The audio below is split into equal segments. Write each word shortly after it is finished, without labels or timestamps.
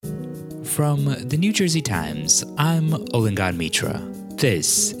From the New Jersey Times, I'm Olingan Mitra.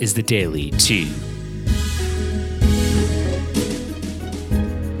 This is the Daily 2.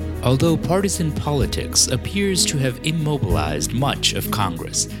 Although partisan politics appears to have immobilized much of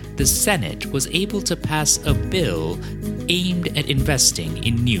Congress, the Senate was able to pass a bill aimed at investing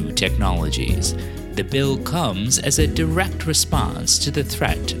in new technologies. The bill comes as a direct response to the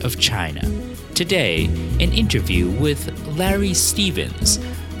threat of China. Today, an interview with Larry Stevens,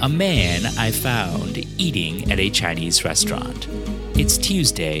 a man I found eating at a Chinese restaurant. It's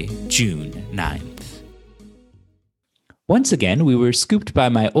Tuesday, June 9th. Once again, we were scooped by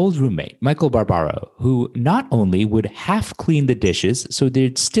my old roommate, Michael Barbaro, who not only would half clean the dishes so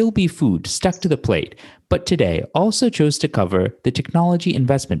there'd still be food stuck to the plate, but today also chose to cover the technology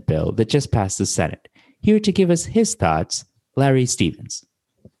investment bill that just passed the Senate. Here to give us his thoughts, Larry Stevens.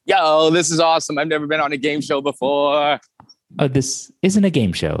 Yo, this is awesome. I've never been on a game show before. This isn't a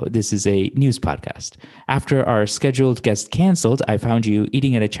game show. This is a news podcast. After our scheduled guest canceled, I found you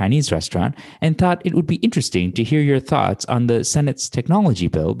eating at a Chinese restaurant and thought it would be interesting to hear your thoughts on the Senate's technology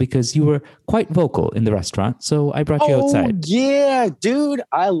bill because you were quite vocal in the restaurant, so I brought you outside. Oh, yeah, dude.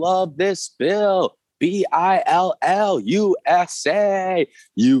 I love this bill. BILL, USA,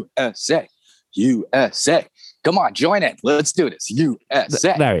 USA, USA. Come on, join it. Let's do this.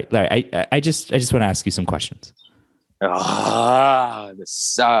 USA. Larry, I just want to ask you some questions. This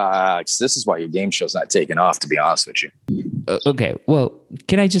sucks. This is why your game show's not taking off, to be honest with you. Okay, well,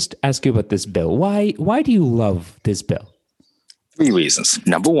 can I just ask you about this bill? Why do you love this bill? 3 reasons.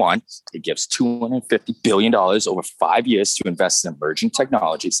 Number one, it gives $250 billion over 5 years to invest in emerging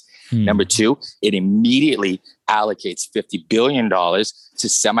technologies. Number two, it immediately allocates $50 billion to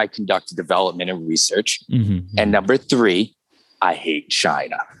semiconductor development and research. And number three, I hate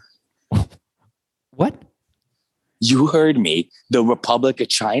China. What? You heard me. The Republic of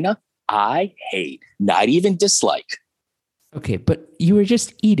China, I hate, not even dislike. Okay, but you were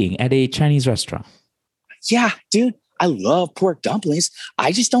just eating at a Chinese restaurant. Yeah, dude, I love pork dumplings.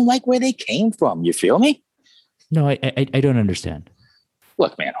 I just don't like where they came from. You feel me? No, I don't understand.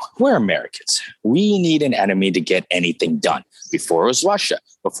 Look, man, we're Americans. We need an enemy to get anything done. Before it was Russia.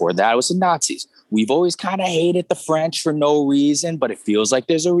 Before that, it was the Nazis. We've always kind of hated the French for no reason, but it feels like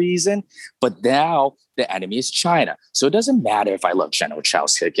there's a reason. But now the enemy is China. So it doesn't matter if I love General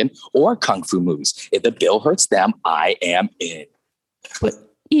Chow's chicken or Kung Fu movies. If the bill hurts them, I am in. But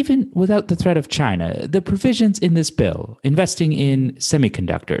even without the threat of China, the provisions in this bill, investing in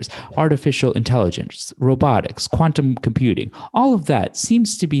semiconductors, artificial intelligence, robotics, quantum computing, all of that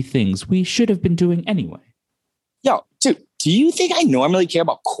seems to be things we should have been doing anyway. Yo, dude, do you think I normally care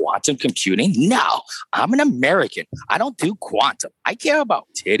about quantum computing? No, I'm an American. I don't do quantum. I care about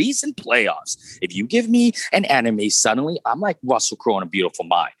titties and playoffs. If you give me an enemy, suddenly I'm like Russell Crowe in A Beautiful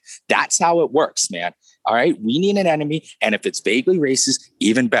Mind. That's how it works, man. All right, we need an enemy. And if it's vaguely racist,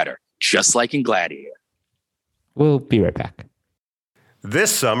 even better, just like in Gladiator. We'll be right back.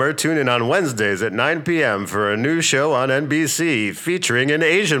 This summer, tune in on Wednesdays at 9 p.m. for a new show on NBC featuring an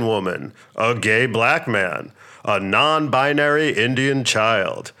Asian woman, a gay black man, a non-binary Indian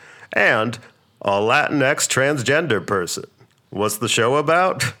child, and a Latinx transgender person. What's the show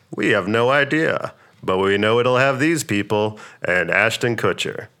about? We have no idea, but we know it'll have these people and Ashton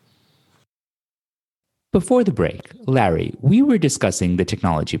Kutcher. Before the break, Larry, we were discussing the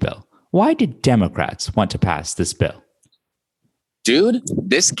technology bill. Why did Democrats want to pass this bill? Dude,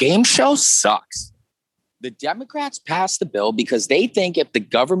 this game show sucks. The Democrats passed the bill because they think if the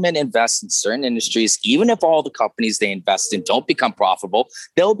government invests in certain industries, even if all the companies they invest in don't become profitable,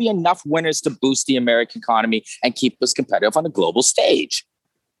 there'll be enough winners to boost the American economy and keep us competitive on the global stage.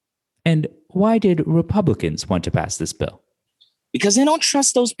 And why did Republicans want to pass this bill? Because they don't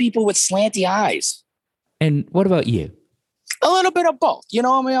trust those people with slanty eyes. And what about you? A little bit of both. You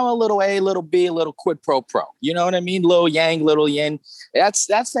know what I mean? I'm a little A, little B, a little quid pro. You know what I mean? Little yang, little yin.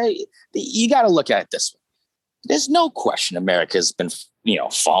 You got to look at it this way. There's no question America has been,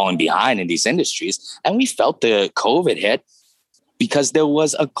 falling behind in these industries. And we felt the COVID hit because there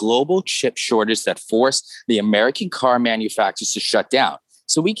was a global chip shortage that forced the American car manufacturers to shut down.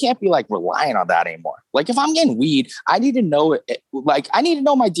 So we can't be relying on that anymore. If I'm getting weed, I need to know I need to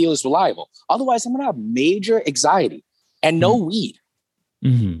know my deal is reliable. Otherwise, I'm going to have major anxiety and no weed.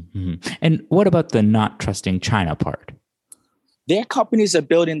 And what about the not trusting China part? Their companies are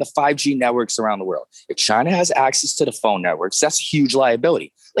building the 5G networks around the world. If China has access to the phone networks, that's a huge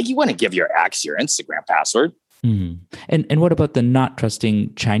liability. You wouldn't give your ex your Instagram password. And what about the not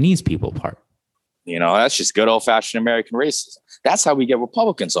trusting Chinese people part? That's just good old fashioned American racism. That's how we get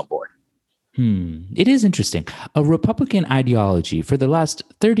Republicans on board. It is interesting. A Republican ideology for the last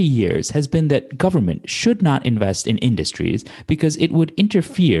 30 years has been that government should not invest in industries because it would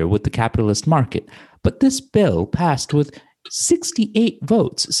interfere with the capitalist market. But this bill passed with 68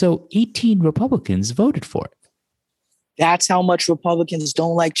 votes, so 18 Republicans voted for it. That's how much Republicans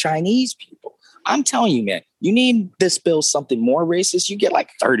don't like Chinese people. I'm telling you, man, you need this bill something more racist, you get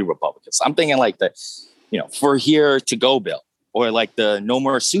like 30 Republicans. I'm thinking like the, for here to go bill, or like the no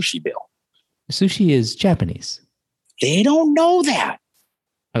more sushi bill. Sushi is Japanese. They don't know that.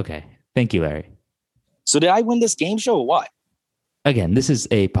 Okay. Thank you, Larry. So did I win this game show or what? Again, this is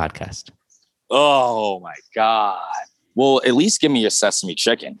a podcast. Oh my God. Well, at least give me your sesame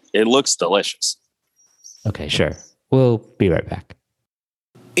chicken. It looks delicious. Okay, sure. We'll be right back.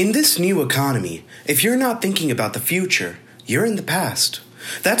 In this new economy, if you're not thinking about the future, you're in the past.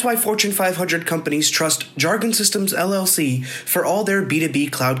 That's why Fortune 500 companies trust Jargon Systems LLC for all their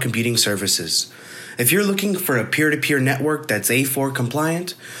B2B cloud computing services. If you're looking for a peer-to-peer network that's A4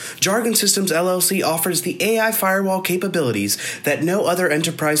 compliant, Jargon Systems LLC offers the AI firewall capabilities that no other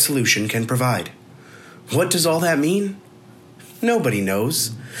enterprise solution can provide. What does all that mean? Nobody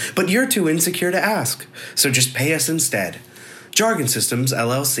knows, but you're too insecure to ask, so just pay us instead. Jargon Systems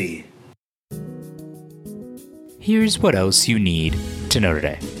LLC. Here's what else you need to know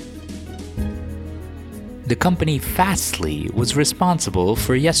today. The company Fastly was responsible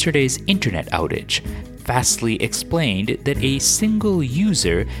for yesterday's internet outage. Fastly explained that a single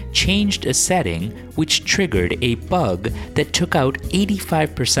user changed a setting which triggered a bug that took out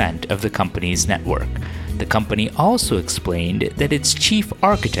 85% of the company's network. The company also explained that its chief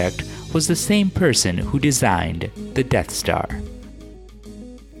architect was the same person who designed the Death Star.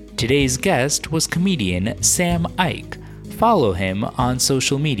 Today's guest was comedian Sam Ike. Follow him on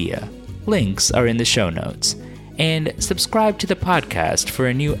social media. Links are in the show notes. And subscribe to the podcast for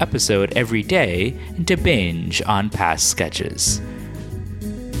a new episode every day and to binge on past sketches.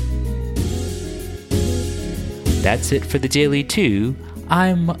 That's it for the Daily 2.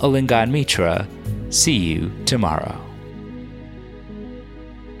 I'm Alingan Mitra. See you tomorrow.